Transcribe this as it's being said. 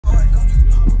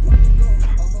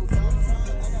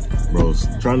Bro,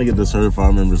 trying to get the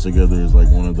certified members together is like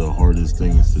one of the hardest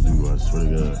things to do, I swear to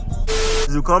God.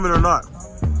 Is you coming or not?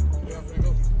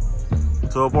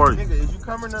 To a party. Nigga, is you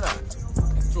coming or not?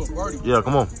 To a party? Yeah,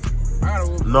 come on.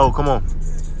 No, come on.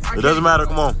 It doesn't matter,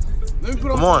 come on.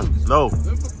 Come on. No.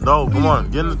 No, come on.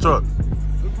 Get in the truck.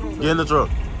 Get in the truck.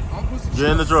 Get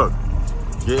in the truck.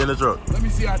 Get in the truck. Let me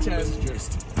see how Chaz is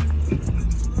dressed.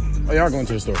 Oh, y'all going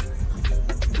to the store.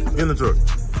 Get in the truck.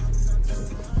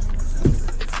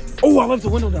 Oh, I left the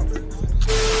window down.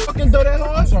 Fucking throw that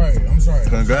on. I'm sorry.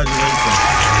 Congratulations.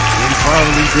 We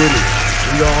finally did it.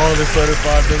 We got all the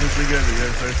certified members together.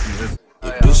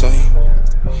 Yes, sir.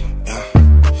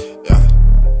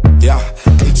 Yeah.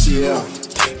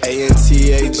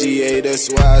 ANTAGA, that's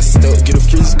why I stuck. Get a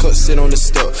freeze cut, sit on the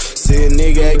step. See a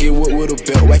nigga, I get what with a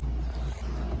belt.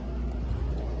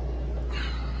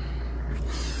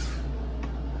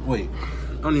 Wait,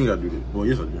 I don't even gotta do this. Well,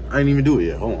 yes, I do. I didn't even do it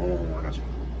yet. Hold on, I got you.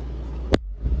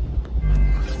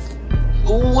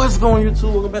 What's going on,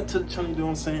 YouTube? Welcome back to the channel, you know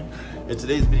what I'm saying? In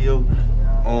today's video,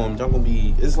 y'all gonna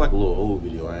be, it's like a little old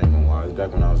video, I ain't gonna lie. It's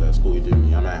back when I was at school, you did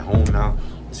me. I'm at home now.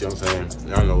 See what I'm saying?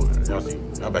 Y'all know, y'all see,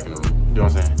 y'all back in the room. You know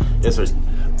what I'm saying? Yes, sir.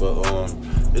 But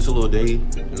it's a little day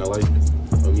in the life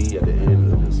of me at the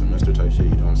end of the semester type shit,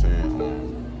 you know what I'm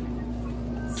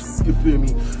saying? You feel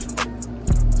me?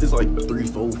 It's like 3,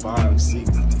 4, 5, 6.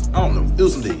 I don't know. It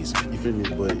was some days. You feel me?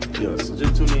 But yeah, so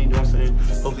just tune in, you know what I'm saying?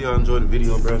 Hopefully y'all enjoyed the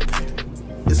video, bro.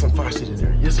 There's some fire shit in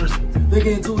there. Yes, sir. They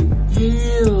get into it.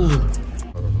 Yeah.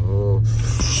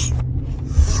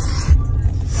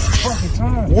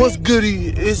 What's goody?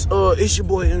 It's your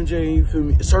boy MJ, you feel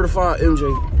me? Certified MJ.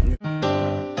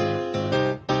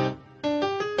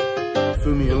 You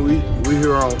feel me? And we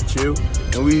here on chill.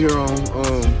 And we here on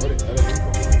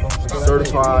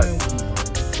certified.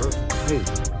 Hey,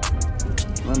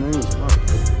 my name is Mark.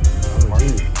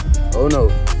 Oh no.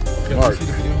 Mark.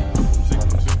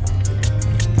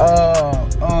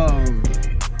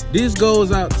 This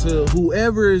goes out to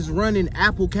whoever is running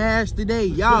Apple Cash today.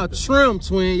 Y'all trim,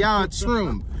 twin. Y'all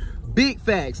trim. Big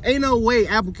facts. Ain't no way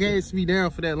Apple Cash be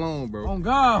down for that long, bro. On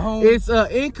God, home. It's an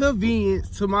inconvenience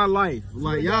to my life.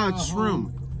 Like, y'all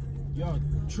trim. Y'all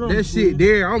trim. That shit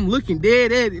there. I'm looking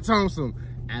dead at it. Talking some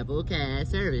Apple Cash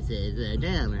services are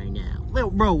down right now.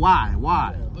 Well, bro, why?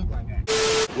 Why?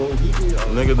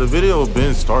 Nigga, the video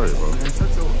been started, bro.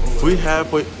 We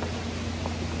halfway.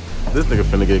 This nigga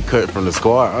finna get cut from the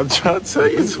squad. I'm trying to tell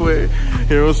you, swear.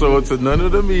 He don't show up to none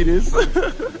of the meetings.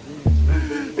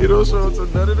 He don't show up to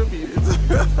none of the meetings.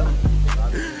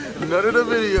 None of the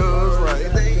videos.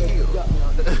 Like, damn.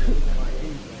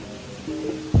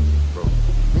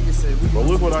 Bro,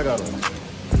 look what I got on.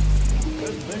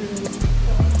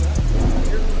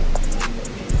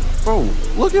 Bro,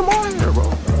 look at my hair,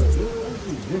 bro.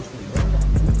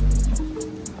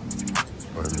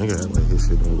 Nigga act like his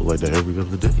shit don't look like that every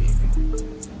other day.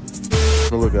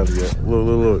 Look at it.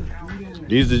 Look.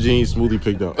 These the jeans Smoothie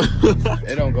picked out.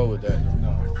 They don't go with that.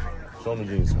 No. Show them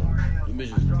the jeans, man.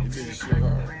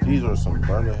 These are some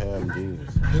Birmingham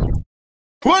jeans.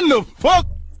 What the fuck?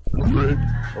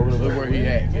 Look where he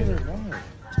at.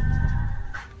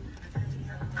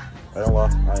 I don't lie.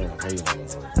 I ain't hating on it.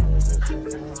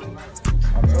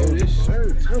 Oh, this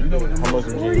shirt. How much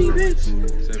are these?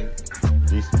 70.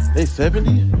 They 70?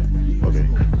 Okay.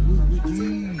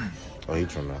 Oh, he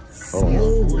trying to. Hold on.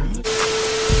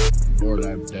 Or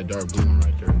that dark blue one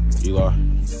right there. Eli,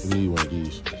 you need one of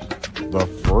these. The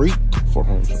freak for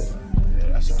home show. Yeah,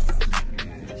 that's all.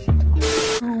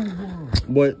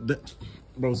 But,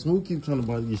 bro, Smooth keep trying to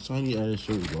buy these shiny ass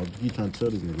shoes, bro. He trying to tell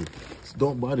this nigga,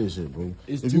 don't buy this shit, bro.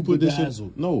 It's if too you put this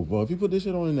bedazzled. shit, no, bro. If you put this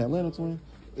shit on in Atlanta, twin,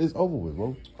 it's over with,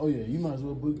 bro. Oh yeah, you might as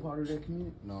well be part of that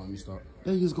community. No, let me stop.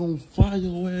 They just gonna fire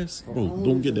your ass, bro.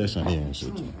 Don't get that shiny ass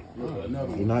shit. Do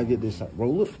not get this shot,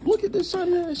 bro. Look at this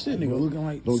shiny ass shit, Nigga bro. looking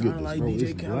like Don't get this, like bro. DJ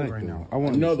It's Khaled black right now. I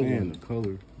want another one. one. The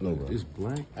color. No, bro. It's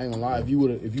black. I ain't gonna lie. If you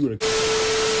would've.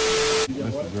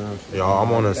 Y'all,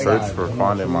 I'm on a search for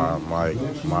finding my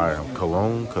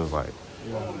cologne, cause like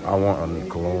I want a new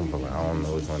cologne, but like, I don't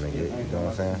know which one to get. You know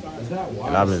what I'm saying?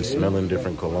 And I've been smelling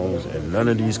different colognes, and none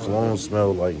of these colognes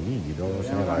smell like me. You know what I'm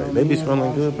saying? Like they be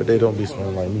smelling good, but they don't be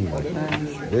smelling like me. Like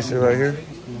this shit right here,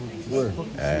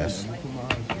 ass.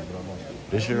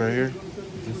 This shit right here,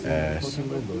 ass.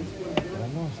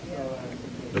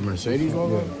 The Mercedes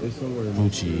logo?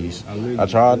 Gucci's. I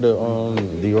tried the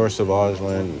Dior Sauvage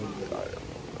one.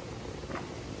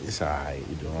 It's alright,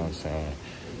 you know what I'm saying?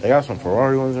 They got some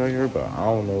Ferrari ones right here, but I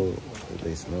don't know if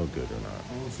they smell good or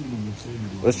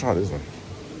not. Let's try this one.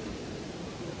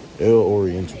 El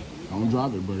Oriental. Don't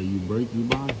drop it, brother. You break, you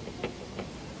buy.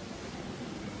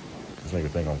 This nigga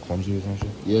think I'm clumsy or some shit?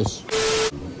 Yes.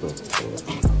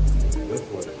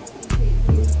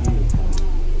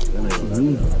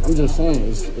 I'm just saying,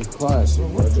 it's classic,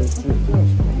 bro. Just true.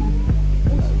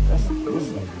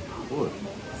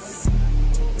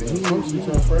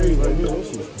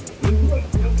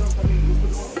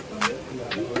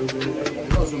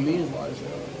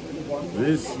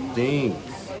 This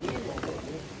stinks.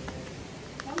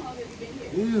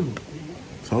 Ew.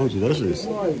 Told you, that shit.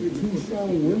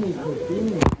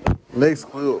 Next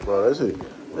clip, bro.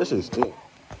 That shit stink.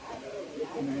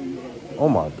 Oh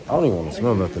my, I don't even want to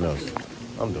smell nothing else.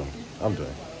 I'm done.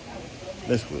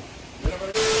 Next clip.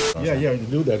 Yeah,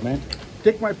 do that, man.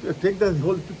 Take the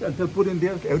whole picture until put in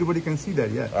there. Everybody can see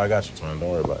that. Yeah. I got you, twin. Don't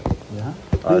worry about it. Yeah.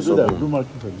 All right, do that. boom. Do more.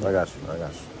 I got you.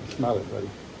 Smell it, buddy.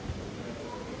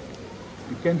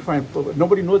 You can't find.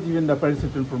 Nobody knows even the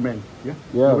paracetamol for men. Yeah.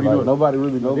 Yeah, nobody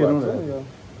really knows about that.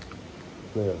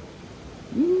 Yeah.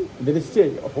 They stay.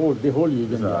 They hold you.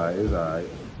 It's alright.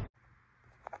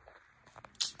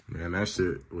 Man, that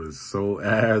shit was so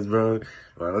ass, bro.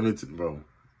 Like, let me,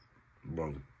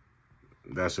 bro.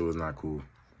 That shit was not cool.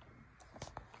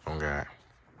 Oh God.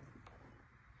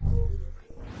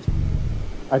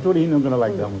 I told you he's not gonna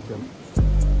like that one.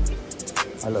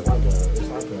 I love it.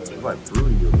 It's like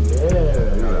fruity.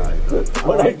 Yeah.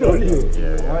 What I told you.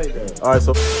 Yeah. I like that. All right,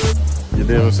 so you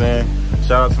know what I'm saying?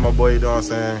 Shout out to my boy. You know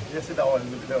what I'm saying?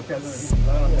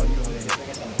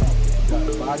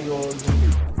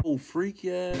 Oh, freak,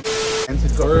 yeah.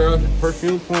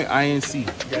 Perfume Point INC.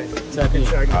 Tap in.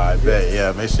 I bet,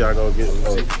 yeah. Make sure y'all go get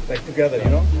them. Like together, you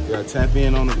know? Yeah, tap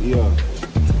in on them. Yeah.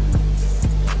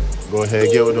 Go ahead,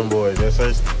 get with them boys. That's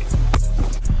it.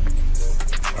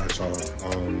 All right,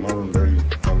 y'all. My room dirty.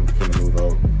 I'm finna move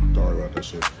out. Don't worry about that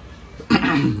shit. I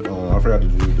forgot to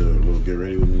do the little get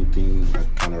ready with me thing. I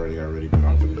kind of already got ready, but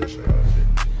I'm finna just show y'all that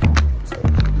shit.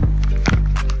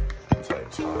 Type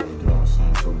time, you know what I'm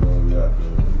saying? So, boom, we got the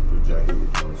jacket, you know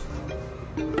what I'm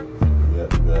saying? We got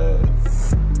the bag.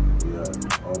 We got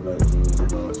all black jeans, you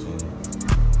know what I'm saying?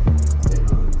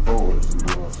 Forwards, you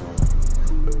know what I'm saying?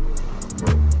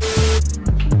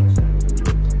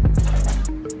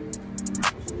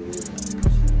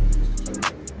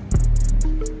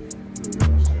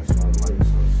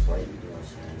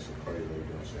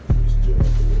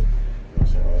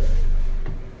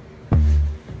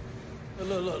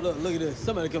 Look at this.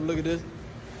 Somebody come look at this.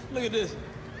 Look at this.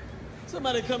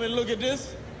 Somebody come and look at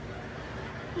this.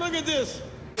 Look at this.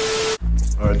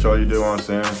 All right, y'all, you do what I'm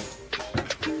saying?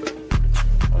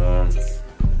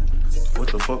 What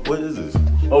the fuck? What is this?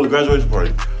 Oh, the graduation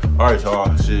party. All right,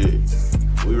 y'all, shit.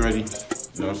 We ready.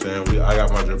 You know what I'm saying? I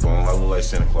got my drip on. I look like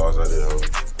Santa Claus out there, ho.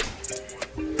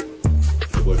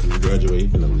 The boy, if we graduate, he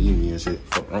finna leave me and shit.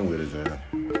 Fuck wrong with his ass.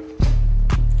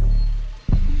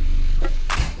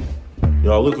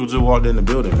 Y'all, look who just walked in the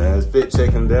building, man. It's Fit Check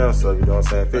him down, so you know what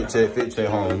I'm saying? Fit check,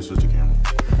 hold on, let me switch the camera.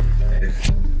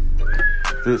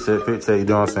 Fit check, you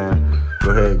know what I'm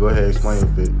saying? Go ahead, explain your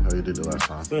fit, how you did the last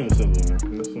time. Simple, man.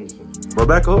 Bro,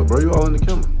 back up, bro, you all in the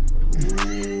camera.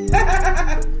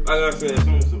 Like I said,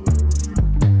 simple.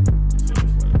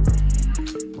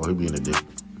 Oh, he being a dick.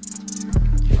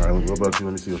 All right, what about you?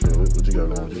 Let me see your fit. What you got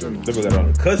going? They got on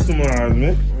the customized,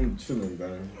 man. I'm chilling,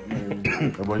 man.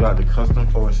 That boy got the custom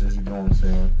forces, you know what I'm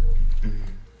saying? You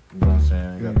know what I'm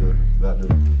saying? You got the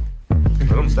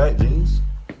them stack jeans.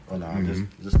 Oh no,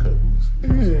 just cut boots. You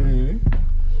know what I'm saying?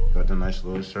 Got the nice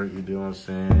little shirt, you know what I'm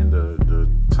saying? The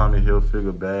Tommy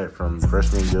Hilfiger bag from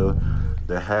freshman year.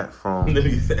 The hat from I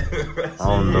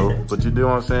don't know. But you know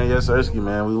what I'm saying? Yes, Ersky,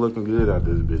 man. We looking good out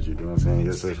this bitch, you know what I'm saying?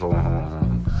 Yes, sir. Hold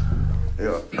on.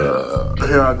 Yeah.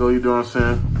 Here I go, you know what I'm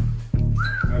saying?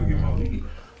 Gotta get my lead.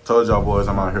 Told y'all boys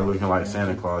I'm out here looking like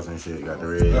Santa Claus and shit. Got the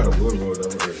red.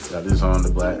 Got this on,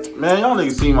 the black. Man, y'all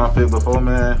niggas seen my fit before,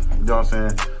 man. You know what I'm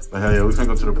saying? But hell yeah, we finna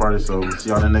go to the party, so we'll see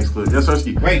y'all in the next clip. Yes,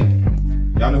 Ersky. Wait.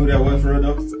 Y'all know who that was for real,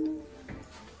 though?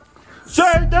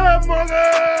 Shake that monkey!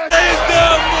 Shake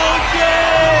that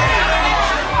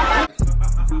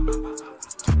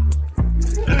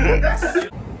monkey!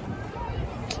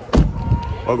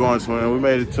 We're going, twin. We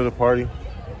made it to the party.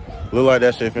 Look like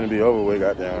that shit finna be over with,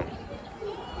 goddamn.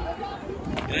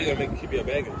 You ain't gonna make you keep your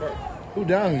bag in the car. Who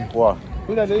down here? Why?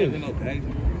 Who that is? No bags.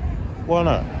 Why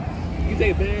not? You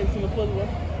take bags from the plug, bro?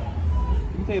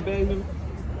 You take bags in?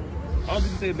 I don't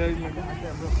think you take bags in your car.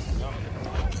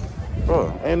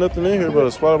 Bro, ain't nothing in here but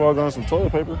a spider ball gun and some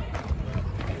toilet paper.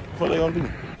 What they gonna do?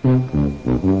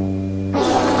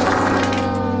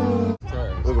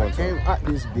 I came out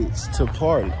this bitch to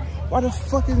party. Why the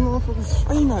fuck is motherfuckers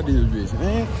screaming out this bitch,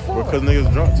 man? Fuck. Because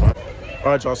niggas drunk, son. All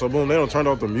right, y'all. So boom, they don't turn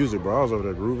off the music, bro. I was over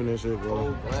there grooving and shit, bro.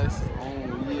 Oh, glasses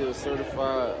on. We a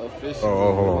certified official.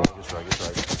 Oh, hold on. Get right.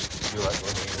 You're right.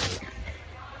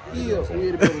 Yeah, we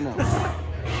in the building now.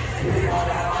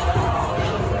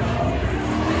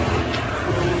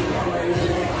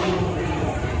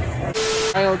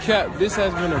 I don't cap. This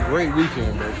has been a great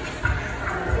weekend, bro.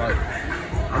 Like,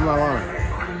 I'm not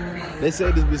lying. They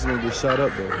said this bitch gonna get shot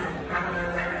up, though.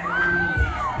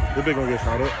 This bitch gonna get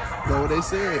shot up. Know what they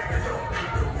said?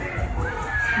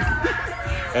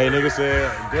 Hey, nigga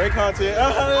said, great content.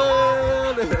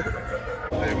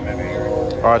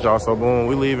 All right, y'all. So boom,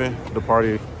 we leaving the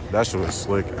party. That shit was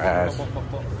slick ass.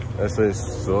 That shit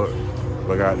sucked.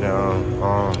 But goddamn,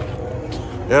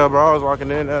 yeah, bro. I was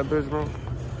walking in that bitch, bro.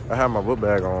 I had my book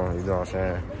bag on. You know what I'm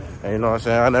saying? And you know what I'm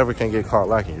saying? I never can get caught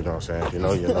lacking. You know what I'm saying? You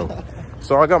know.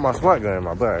 So I got my SWAT gun in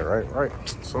my bag, right?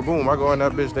 So boom, I go in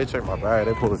that bitch. They check my bag.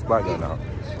 They pull the SWAT gun out.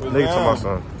 Nigga told my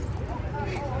son,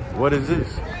 what is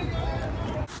this?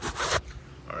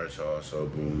 All right, y'all. So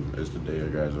boom, it's the day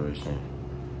of graduation.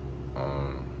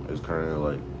 It's currently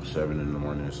like 7 in the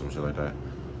morning or some shit like that.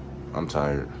 I'm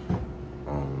tired.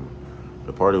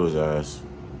 The party was ass.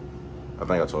 I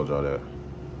think I told y'all that.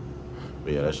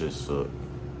 But yeah, that shit sucked.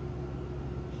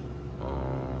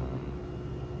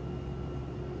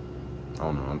 I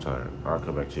don't know, I'm tired. I'll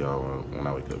come back to y'all when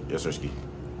I wake up. Yes, sir, ski.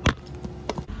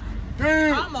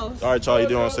 Almost. All right, y'all, you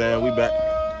know what I'm saying? We back.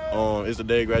 It's the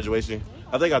day of graduation.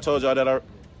 I think I told y'all that I...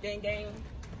 Gang.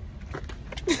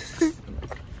 You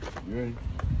ready?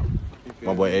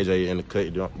 My boy AJ in the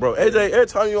cut. Bro, AJ, every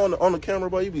time you on the camera,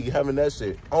 bro, you be having that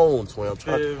shit on, twin. I'm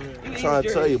trying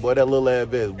to tell you, boy, that little ass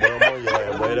vest, boy. I'm on your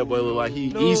ass, boy. That boy look like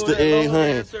he Easter egg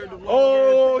hunting.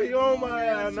 Oh, he on my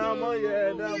ass. Now I'm on your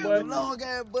ass now, boy. Long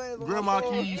ass boy. Grandma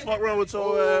keys, fuck around with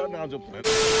your ass. Now I'm just playing.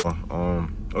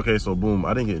 Okay, so boom,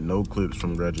 I didn't get no clips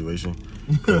from graduation.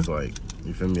 Cause like,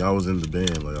 you feel me? I was in the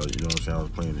band, like, you know what I'm saying? I was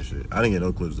playing this shit. I didn't get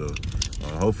no clips though.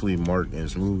 Hopefully Mark and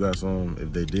Smooth got some.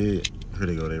 If they did, here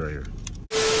they go, they right here.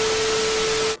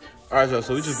 All right, y'all,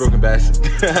 so we just broke a bash.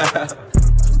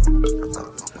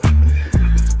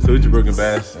 So we just broke a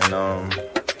bash, and Oh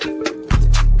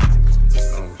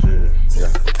shit.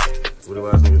 yeah. What the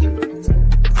last nigga did?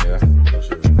 Yeah. Oh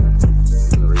shit. I'm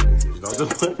gonna read this. Don't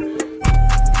just put.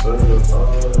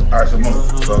 Alright, so move.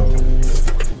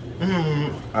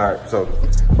 Alright, so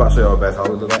about to show y'all back how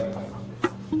we look like.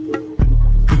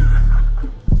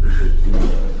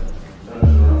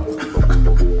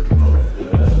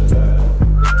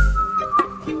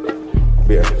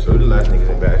 Yeah, so the last niggas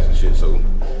in bash and shit, so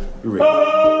we ready.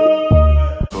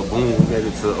 So boom, we made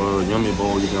it to Yummy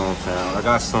Bowl, you know what I'm saying? I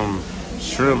got some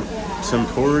shrimp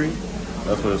tempura.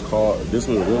 That's what it's called. This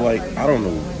one look like, I don't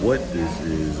know what this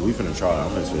is. We finna try it. I'm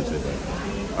gonna switch it back.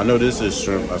 I know this is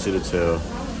shrimp. I see the tail.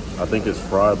 I think it's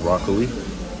fried broccoli.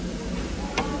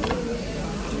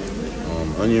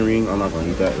 Onion ring. I'm not gonna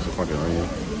eat that. It's a fucking onion.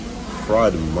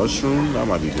 Fried mushroom. That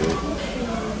might be good.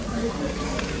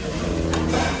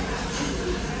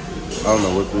 I don't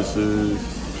know what this is.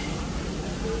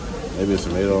 Maybe it's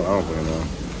tomato. I don't fucking know.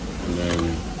 And then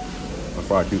a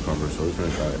fried cucumber. So we're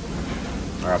gonna try it.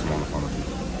 I got some on the phone too.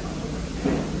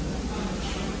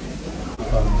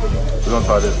 We're gonna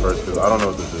try this first because I don't know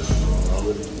what this is.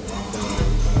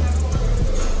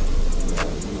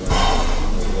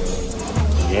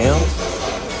 Yams?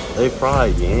 They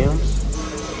fried yams?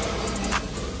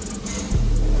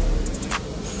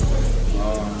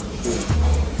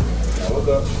 I woke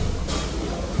up.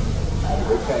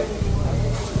 Okay.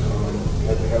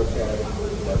 At the health center,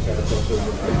 I tried to go to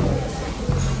the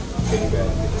came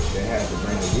back. They had to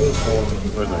bring a uniform.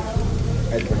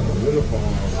 Had to bring a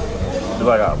uniform. It's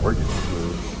like I work it.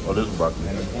 Oh, this is broccoli.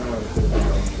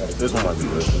 This one might be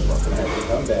good. I had to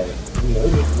come back. You know,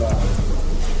 it was a lot.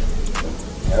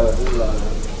 Yeah, it was a lot.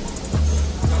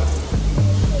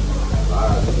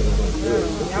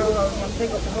 Y'all gonna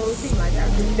take up the whole team like that.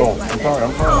 Oh, I'm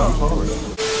sorry.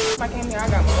 When I came here, I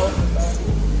got my own stuff.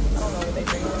 I don't know what they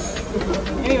think.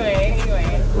 Anyway.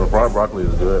 The fried broccoli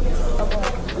is good.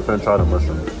 We're finna try the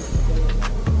mushrooms.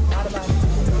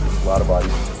 A lot of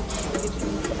bodies.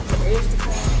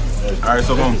 Alright,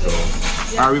 so boom.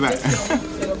 Alright, we back.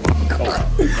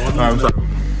 Alright, I'm sorry.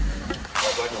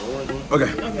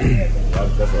 Okay.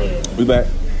 We back.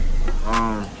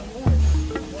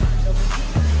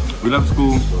 We left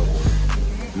school.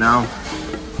 Now,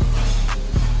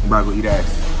 we're about to go eat ass.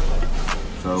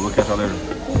 So we'll catch y'all later.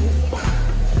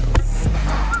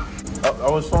 I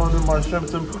was showing them my shrimp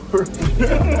tempura.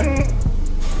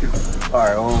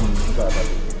 Alright,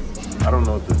 I don't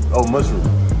know what this. Oh, mushroom.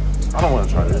 I don't want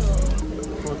to try this.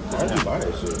 I didn't buy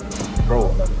that shit.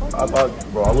 Bro, I thought,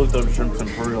 bro, I looked up shrimp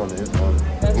tempura on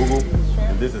Google,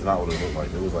 and this is not what it looked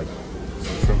like. It was like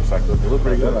some shrimp stacked up. It looked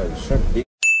pretty good. Like shrimp. Like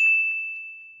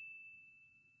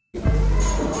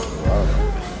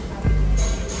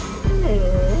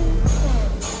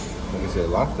I said,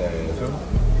 lobster ass, huh?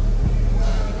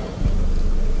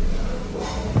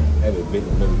 Had a big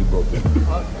one, he broke it.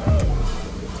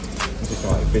 It just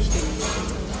smell like fish sticks.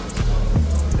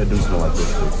 It do smell like fish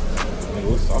sticks. Nigga,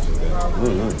 what sauce is that?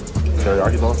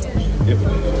 Teriyaki sauce?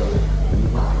 Different than shit.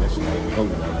 That shit made me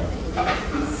hungry right now.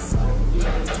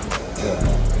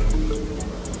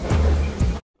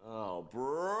 Oh,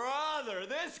 brother,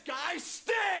 this guy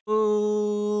stinks!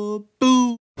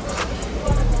 Boo.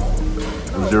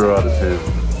 0 out of 10.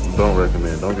 Don't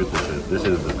recommend. Don't get this shit. This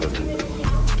shit is disgusting.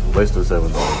 Waste of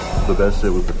 $7. The best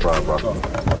shit was the fried broccoli.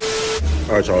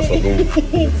 Alright, y'all, so boom.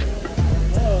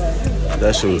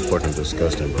 That shit was fucking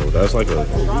disgusting, bro. That's like a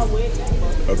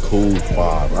cool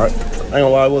 5. I ain't gonna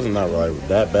lie, it wasn't not like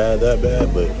that bad,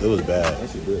 but it was bad. That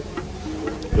shit good.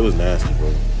 It was nasty,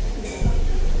 bro.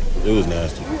 It was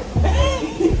nasty.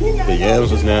 The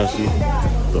yams was nasty.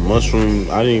 The mushroom,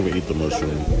 I didn't even eat the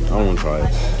mushroom. I don't want to try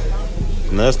it.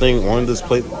 The last thing on this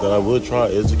plate that I would try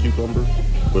is the cucumber,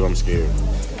 but I'm scared.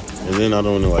 And then I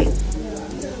don't want to like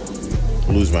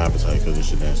lose my appetite because this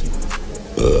shit nasty.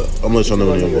 I'm gonna let y'all know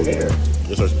when I'm going there.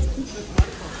 Yes, sir.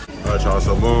 All right, y'all.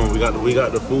 So boom, we got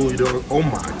the food. You doing? Oh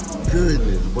my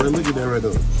goodness, boy! Look at that right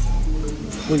there.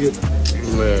 Look at,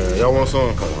 man. Y'all want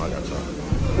some? Come on, I got y'all.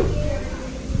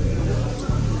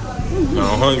 No,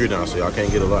 I'm hungry now, so y'all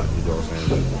can't get a lot. You know what I'm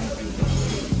saying?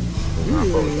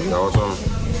 Y'all want some?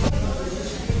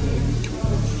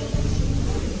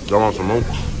 Y'all want some more?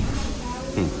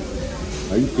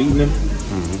 Are you feeding them?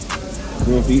 Mm-hmm.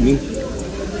 You wanna feed me?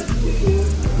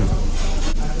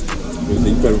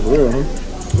 You better for real, huh?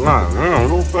 Nah, man,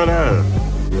 no fat ass.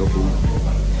 Real food.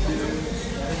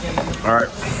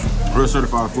 Alright, real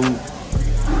certified food.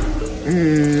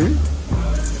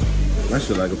 That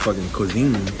shit like a fucking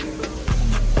cuisine.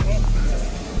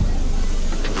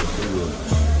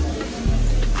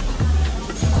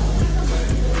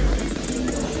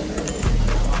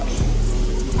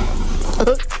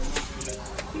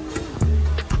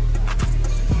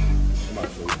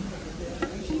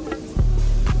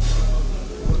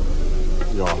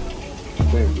 Y'all.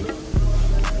 Thank you.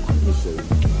 Let me show you.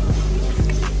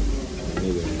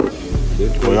 Nigga.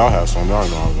 This Well, y'all have some. Y'all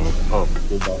know I was gonna. Oh,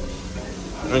 good dog.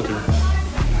 thank you.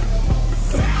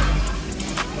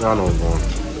 Y'all know what's going.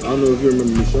 I don't know if you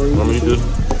remember me showing you. Let me eat this.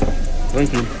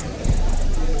 Thank you.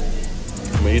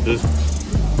 Let me eat this.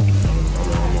 I'm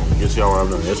gonna get y'all where I'm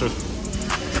done. Yes, sir.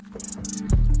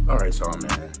 Alright, y'all,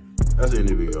 man. That's the end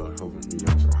of the video. Hoping you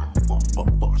guys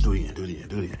do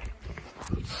it again.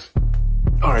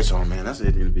 Alright, y'all, man. That's the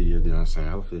end of the video. You know what I'm saying?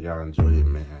 Hopefully, y'all enjoyed it,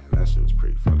 man. That shit was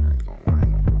pretty funny. I ain't gonna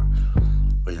lie.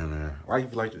 But yeah, man. Like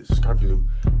if you liked it, subscribe if you're new.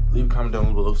 Leave a comment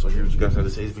down below so I hear what you guys have to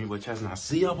say. This video, boy, Chaz, and I'll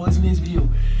see y'all boys in this video.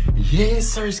 Yes,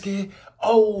 sir, skid.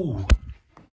 Oh.